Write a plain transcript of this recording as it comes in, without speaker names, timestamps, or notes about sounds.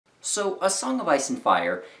So, A Song of Ice and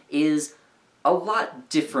Fire is a lot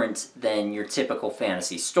different than your typical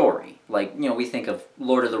fantasy story. Like, we think of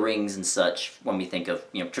Lord of the Rings and such when we think of,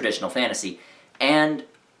 traditional fantasy. And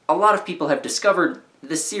a lot of people have discovered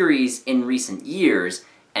the series in recent years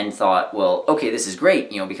and thought, well, okay, this is great,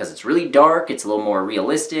 because it's really dark, it's a little more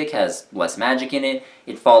realistic, has less magic in it,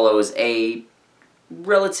 it follows a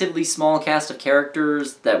relatively small cast of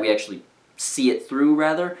characters that we actually see it through,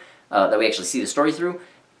 rather, that we actually see the story through,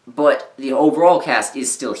 but the overall cast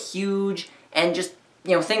is still huge, and just,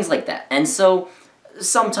 things like that. And so,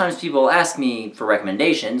 sometimes people ask me for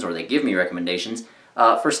recommendations, or they give me recommendations,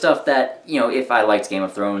 for stuff that, if I liked Game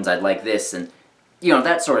of Thrones, I'd like this, and,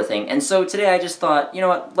 that sort of thing. And so today I just thought, you know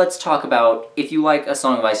what, let's talk about if you like A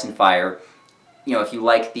Song of Ice and Fire, if you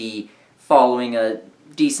like the following a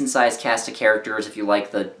decent-sized cast of characters, if you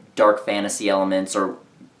like the dark fantasy elements, or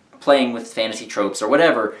playing with fantasy tropes, or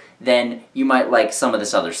whatever, then you might like some of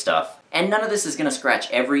this other stuff. And none of this is going to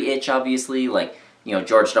scratch every itch, obviously, like,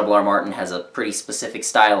 George R.R. Martin has a pretty specific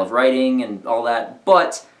style of writing and all that,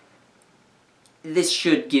 but this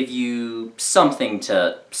should give you something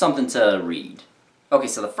to read. Okay,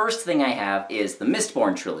 so the first thing I have is the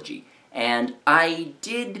Mistborn trilogy, and I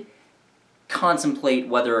did contemplate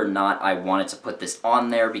whether or not I wanted to put this on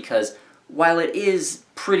there, because while it is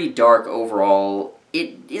pretty dark overall,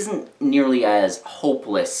 it isn't nearly as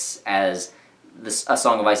hopeless as A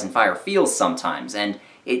Song of Ice and Fire feels sometimes, and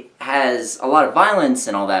it has a lot of violence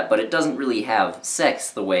and all that, but it doesn't really have sex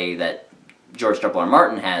the way that George R.R.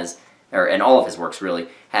 Martin has, and all of his works really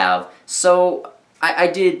have. So I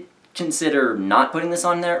did consider not putting this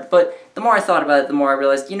on there, but the more I thought about it, the more I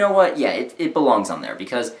realized, you know what, yeah, it belongs on there,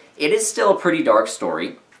 because it is still a pretty dark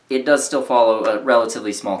story. It does still follow a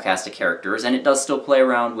relatively small cast of characters, and it does still play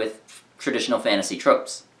around with traditional fantasy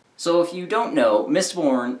tropes. So if you don't know,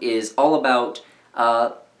 Mistborn is all about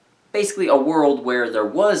basically a world where there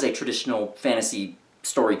was a traditional fantasy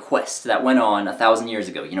story quest that went on 1,000 years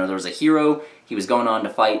ago. There was a hero, he was going on to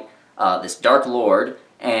fight this Dark Lord,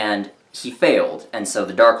 and he failed, and so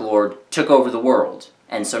the Dark Lord took over the world.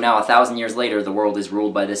 And so now 1,000 years later, the world is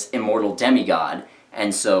ruled by this immortal demigod,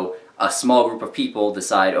 and so a small group of people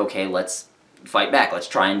decide, okay, let's fight back, let's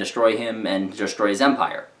try and destroy him and destroy his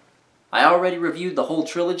empire. I already reviewed the whole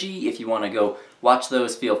trilogy. If you want to go watch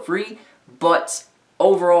those, feel free, but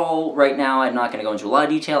overall, right now, I'm not going to go into a lot of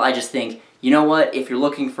detail. I just think, you know what, if you're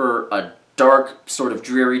looking for a dark, sort of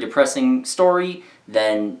dreary, depressing story,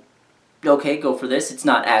 then okay, go for this. It's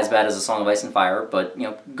not as bad as A Song of Ice and Fire, but,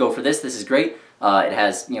 go for this. This is great. It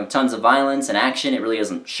has, tons of violence and action. It really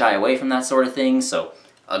doesn't shy away from that sort of thing, so,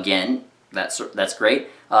 again, that's great.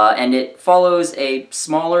 And it follows a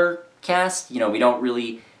smaller cast. We don't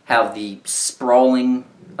really have the sprawling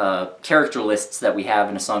character lists that we have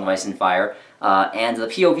in A Song of Ice and Fire, and the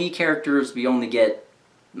POV characters, we only get,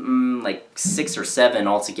 like 6 or 7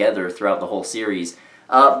 altogether throughout the whole series.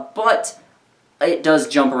 But it does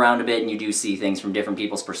jump around a bit, and you do see things from different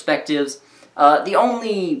people's perspectives. The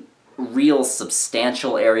only real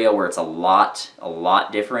substantial area where it's a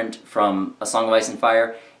lot different from A Song of Ice and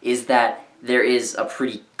Fire is that there is a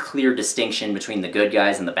pretty clear distinction between the good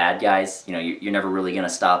guys and the bad guys. You're never really going to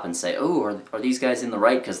stop and say, oh, are these guys in the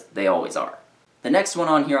right? Because they always are. The next one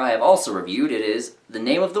on here I have also reviewed. It is The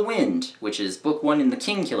Name of the Wind, which is book 1 in the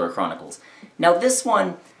Kingkiller Chronicles. Now this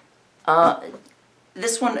one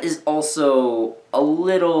is also a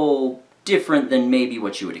little different than maybe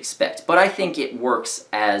what you would expect, but I think it works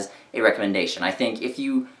as a recommendation. I think if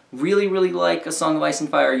you really, really like A Song of Ice and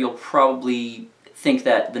Fire, you'll probably think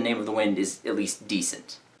that The Name of the Wind is at least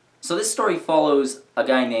decent. So this story follows a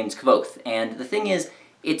guy named Kvothe, and the thing is,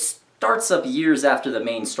 it starts up years after the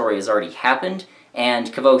main story has already happened,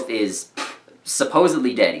 and Kvothe is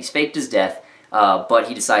supposedly dead. He's faked his death, but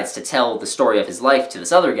he decides to tell the story of his life to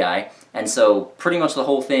this other guy, and so pretty much the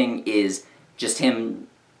whole thing is just him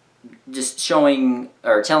just showing,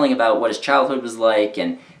 or telling about what his childhood was like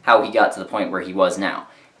and how he got to the point where he was now.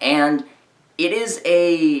 And it is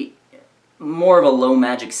more of a low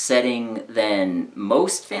magic setting than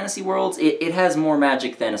most fantasy worlds. It has more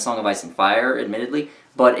magic than A Song of Ice and Fire, admittedly,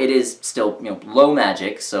 but it is still, low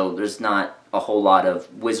magic, so there's not a whole lot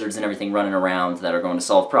of wizards and everything running around that are going to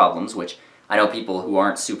solve problems, which I know people who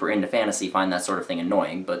aren't super into fantasy find that sort of thing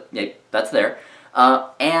annoying, but that's there.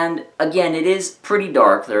 And again, it is pretty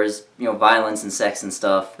dark. There's, violence and sex and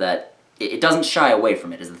stuff that it doesn't shy away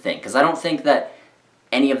from it, is the thing, because I don't think that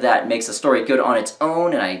any of that makes a story good on its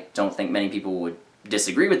own, and I don't think many people would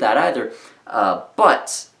disagree with that either,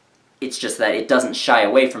 but it's just that it doesn't shy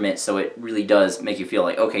away from it, so it really does make you feel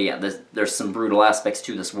like, okay, yeah, there's some brutal aspects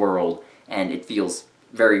to this world, and it feels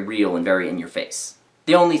very real and very in your face.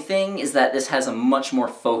 The only thing is that this has a much more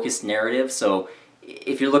focused narrative, so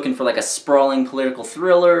if you're looking for like a sprawling political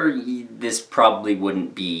thriller, this probably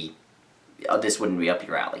wouldn't be up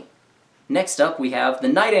your alley. Next up we have the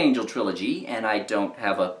Night Angel trilogy, and I don't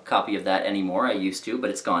have a copy of that anymore. I used to, but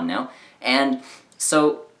it's gone now. And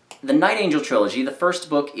so the Night Angel trilogy, the first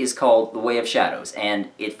book is called The Way of Shadows, and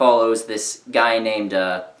it follows this guy named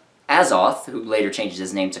Azoth, who later changes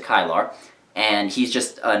his name to Kylar, and he's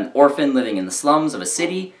just an orphan living in the slums of a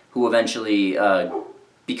city who eventually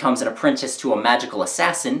becomes an apprentice to a magical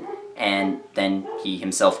assassin, and then he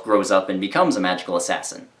himself grows up and becomes a magical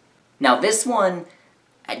assassin. Now this one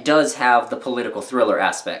does have the political thriller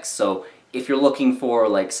aspects, so if you're looking for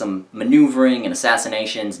like some maneuvering and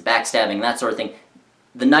assassinations, backstabbing, that sort of thing,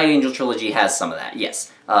 the Night Angel trilogy has some of that,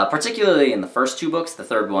 yes. Particularly in the first two books, the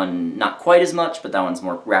third one not quite as much, but that one's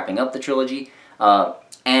more wrapping up the trilogy.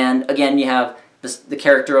 And again, you have the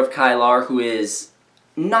character of Kylar, who is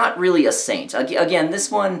not really a saint. Again,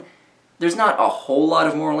 this one, there's not a whole lot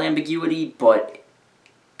of moral ambiguity, but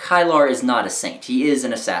Kylar is not a saint. He is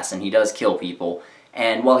an assassin, he does kill people,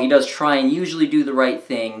 and while he does try and usually do the right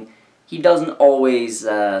thing, he doesn't always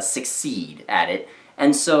succeed at it.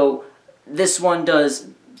 And so this one does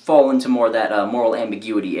fall into more that moral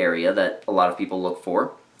ambiguity area that a lot of people look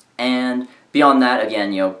for. And beyond that,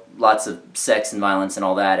 again, you know, lots of sex and violence and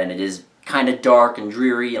all that, and it is kind of dark and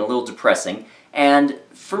dreary and a little depressing. And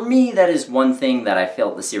for me, that is one thing that I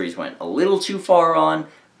felt the series went a little too far on,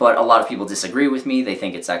 but a lot of people disagree with me. They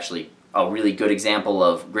think it's actually a really good example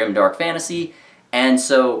of grim dark fantasy. And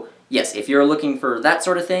so, yes, if you're looking for that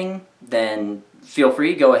sort of thing, then feel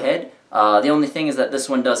free, go ahead. The only thing is that this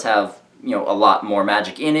one does have, you know, a lot more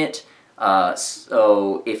magic in it.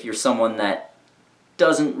 So if you're someone that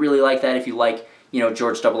doesn't really like that, if you like, you know,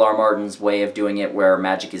 George R.R. Martin's way of doing it where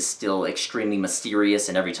magic is still extremely mysterious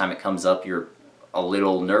and every time it comes up you're a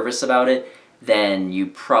little nervous about it, then you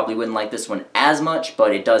probably wouldn't like this one as much,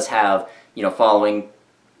 but it does have, you know, following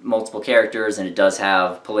multiple characters, and it does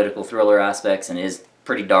have political thriller aspects, and is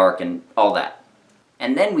pretty dark and all that.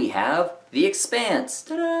 And then we have The Expanse.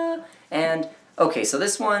 Ta-da! And, okay, so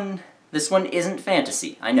this one isn't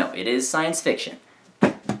fantasy. I know, it is science fiction.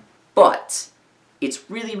 But it's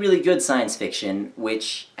really, really good science fiction,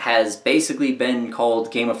 which has basically been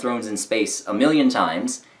called Game of Thrones in space a million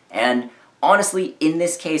times, and honestly, in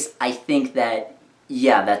this case, I think that,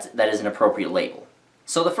 yeah, that is an appropriate label.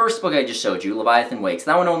 So the first book I just showed you, Leviathan Wakes,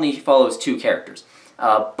 that one only follows 2 characters.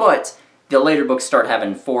 But the later books start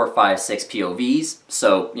having 4, 5, 6 POVs,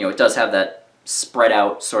 so, you know, it does have that spread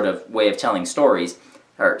out sort of way of telling stories,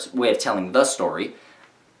 or way of telling the story.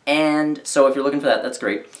 And so if you're looking for that, that's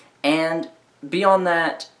great. And beyond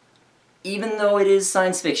that, even though it is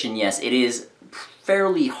science fiction, yes, it is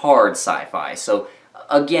fairly hard sci-fi. So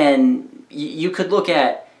again, you could look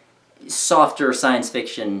at softer science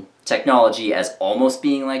fiction technology as almost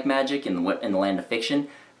being like magic in the land of fiction,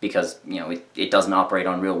 because, you know, it doesn't operate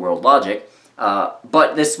on real-world logic.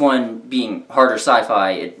 But this one, being harder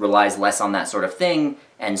sci-fi, it relies less on that sort of thing,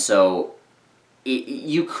 and so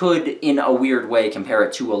you could, in a weird way, compare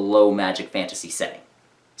it to a low magic fantasy setting.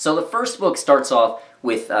 So the first book starts off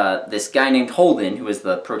with this guy named Holden, who is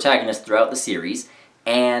the protagonist throughout the series,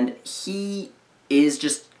 and he is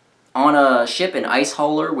just on a ship, an ice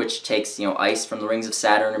hauler, which takes, you know, ice from the rings of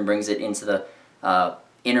Saturn and brings it into the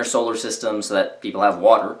inner solar system so that people have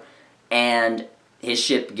water, and his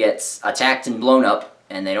ship gets attacked and blown up,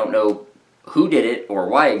 and they don't know who did it or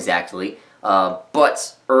why exactly,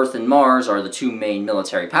 but Earth and Mars are the 2 main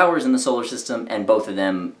military powers in the solar system, and both of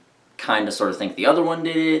them kind of sort of think the other one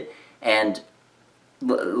did it, and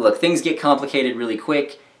look, things get complicated really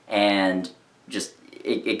quick, and just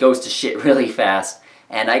it goes to shit really fast.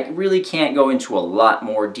 And I really can't go into a lot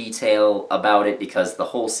more detail about it because the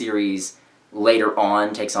whole series later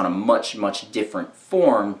on takes on a much, much different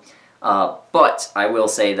form. But I will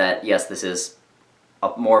say that, yes, this is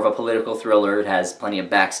more of a political thriller. It has plenty of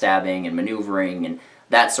backstabbing and maneuvering and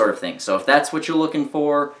that sort of thing. So if that's what you're looking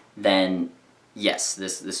for, then yes,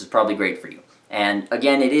 this is probably great for you. And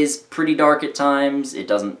again, it is pretty dark at times. It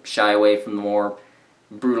doesn't shy away from the more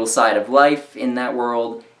brutal side of life in that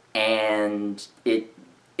world, and it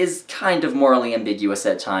is kind of morally ambiguous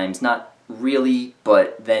at times. Not really,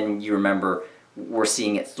 but then you remember we're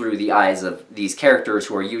seeing it through the eyes of these characters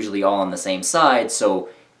who are usually all on the same side, so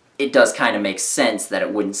it does kind of make sense that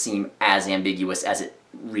it wouldn't seem as ambiguous as it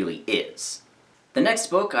really is. The next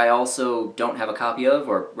book I also don't have a copy of,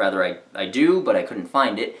 or rather I do, but I couldn't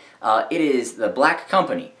find it. It is The Black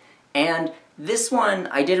Company, and this one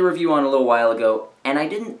I did a review on a little while ago, and I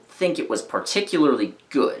didn't think it was particularly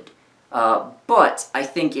good. But I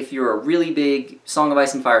think if you're a really big Song of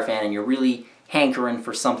Ice and Fire fan and you're really hankering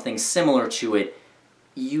for something similar to it,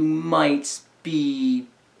 you might be...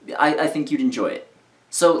 I think you'd enjoy it.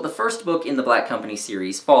 So the first book in the Black Company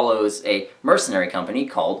series follows a mercenary company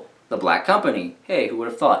called the Black Company. Hey, who would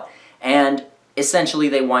have thought? And essentially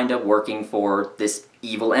they wind up working for this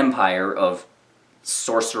evil empire of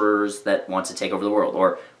sorcerers that want to take over the world.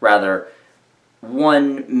 Or rather,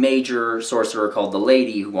 one major sorcerer called the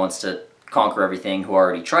Lady who wants to conquer everything, who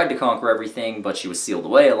already tried to conquer everything, but she was sealed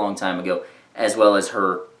away a long time ago, as well as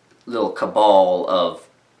her little cabal of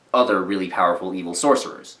other really powerful evil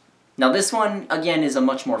sorcerers. Now this one, again, is a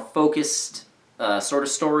much more focused sort of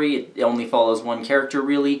story. It only follows one character,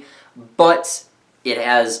 really, but it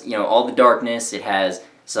has, you know, all the darkness, it has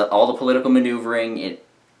all the political maneuvering, it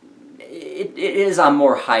is a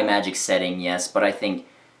more high magic setting, yes, but I think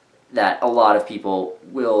that a lot of people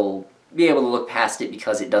will be able to look past it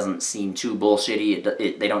because it doesn't seem too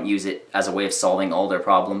bullshitty. They don't use it as a way of solving all their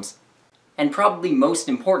problems. And probably most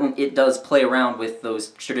important, it does play around with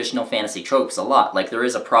those traditional fantasy tropes a lot. Like, there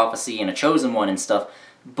is a prophecy and a chosen one and stuff,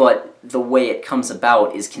 but the way it comes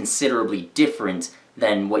about is considerably different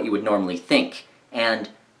than what you would normally think. And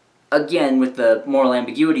again, with the moral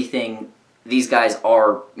ambiguity thing, these guys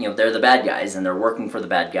are, you know, they're the bad guys and they're working for the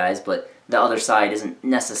bad guys, but the other side isn't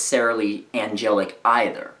necessarily angelic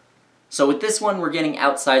either. So with this one, we're getting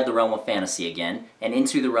outside the realm of fantasy again, and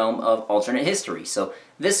into the realm of alternate history. So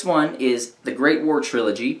this one is the Great War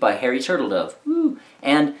Trilogy by Harry Turtledove. Woo!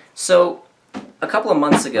 And so, a couple of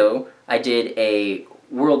months ago, I did a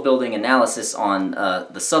world-building analysis on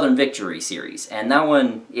the Southern Victory series, and that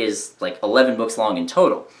one is like 11 books long in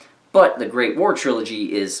total. But the Great War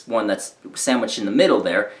Trilogy is one that's sandwiched in the middle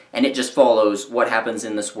there, and it just follows what happens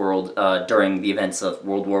in this world during the events of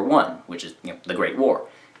World War I, which is, you know, the Great War.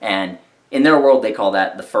 And in their world, they call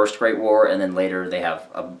that the First Great War, and then later they have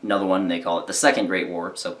another one, and they call it the Second Great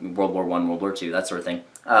War, so World War I, World War II, that sort of thing.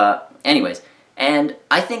 Anyways, and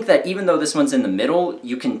I think that even though this one's in the middle,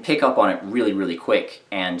 you can pick up on it really, really quick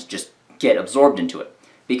and just get absorbed into it.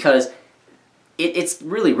 Because it's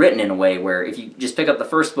really written in a way where if you just pick up the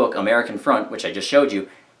first book, American Front, which I just showed you,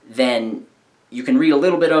 then you can read a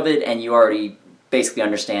little bit of it and you already basically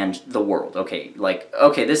understand the world. Okay, like,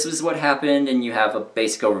 okay, this is what happened, and you have a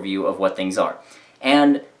basic overview of what things are.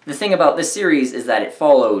 And the thing about this series is that it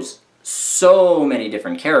follows so many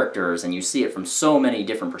different characters, and you see it from so many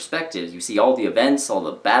different perspectives. You see all the events, all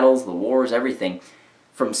the battles, the wars, everything,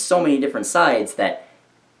 from so many different sides that,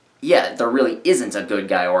 yeah, there really isn't a good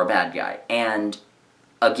guy or a bad guy. And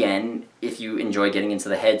again, if you enjoy getting into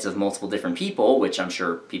the heads of multiple different people, which I'm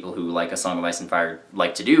sure people who like A Song of Ice and Fire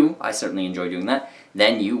like to do, I certainly enjoy doing that,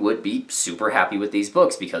 then you would be super happy with these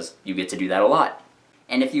books because you get to do that a lot.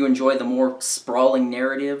 And if you enjoy the more sprawling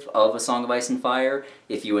narrative of A Song of Ice and Fire,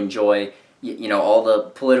 if you enjoy, you know, all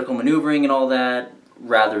the political maneuvering and all that,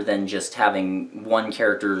 rather than just having one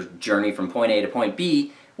character's journey from point A to point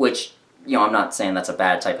B, which, you know, I'm not saying that's a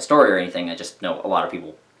bad type of story or anything, I just know a lot of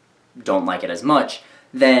people don't like it as much,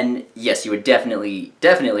 then yes, you would definitely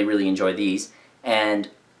really enjoy these. And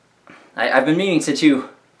I've been meaning to do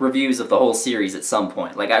reviews of the whole series at some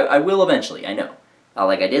point. Like, I will eventually, I know.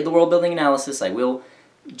 Like I did the world building analysis, I will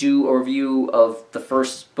do a review of the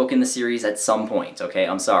first book in the series at some point, okay?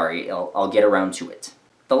 I'm sorry, I'll get around to it.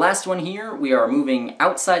 The last one here, we are moving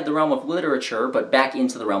outside the realm of literature, but back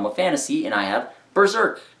into the realm of fantasy, and I have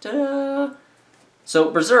Berserk. Ta-da!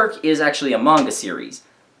 So Berserk is actually a manga series,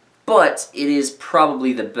 but it is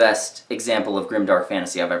probably the best example of grimdark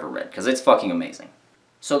fantasy I've ever read, because it's fucking amazing.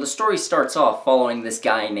 So the story starts off following this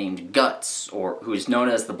guy named Guts, or who's known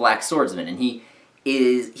as the Black Swordsman, and he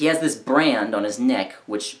has this brand on his neck,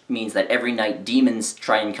 which means that every night demons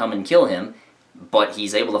try and come and kill him, but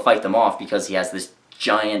he's able to fight them off because he has this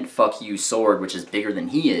giant fuck you sword which is bigger than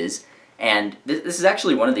he is. And this is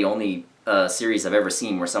actually one of the only series I've ever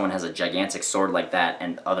seen where someone has a gigantic sword like that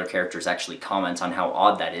and other characters actually comment on how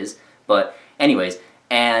odd that is. But anyways,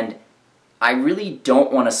 and I really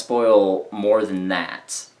don't want to spoil more than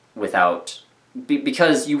that without...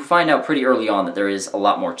 because you find out pretty early on that there is a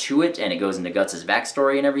lot more to it, and it goes into Guts'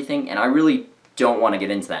 backstory and everything, and I really don't want to get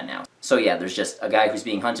into that now. So yeah, there's just a guy who's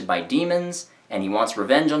being hunted by demons, and he wants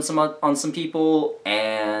revenge on some people,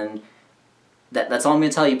 and that's all I'm going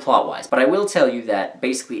to tell you plot-wise. But I will tell you that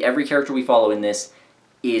basically every character we follow in this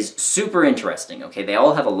is super interesting, okay? They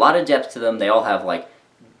all have a lot of depth to them, they all have, like,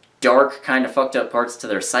 dark, kind of fucked up parts to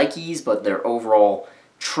their psyches, but they're overall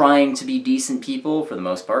trying to be decent people, for the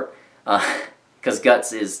most part. Because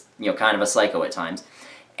Guts is, you know, kind of a psycho at times.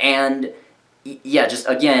 And, yeah, just,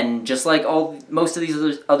 again, just like most of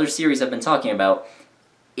these other series I've been talking about,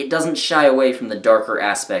 it doesn't shy away from the darker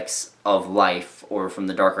aspects of life or from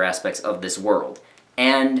the darker aspects of this world.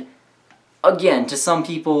 And again, to some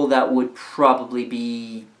people that would probably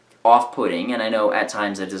be off-putting, and I know at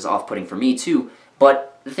times it is off-putting for me too,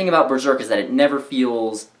 but the thing about Berserk is that it never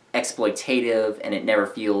feels exploitative and it never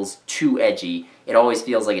feels too edgy. It always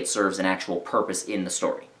feels like it serves an actual purpose in the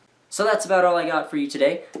story. So that's about all I got for you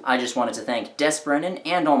today. I just wanted to thank Des Brennan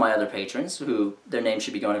and all my other patrons, who their names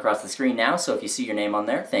should be going across the screen now, so if you see your name on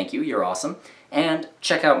there, thank you, you're awesome. And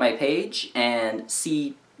check out my page and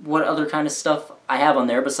see what other kind of stuff I have on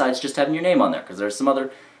there besides just having your name on there, because there's some other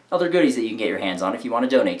goodies that you can get your hands on if you want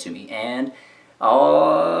to donate to me. And,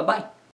 bye.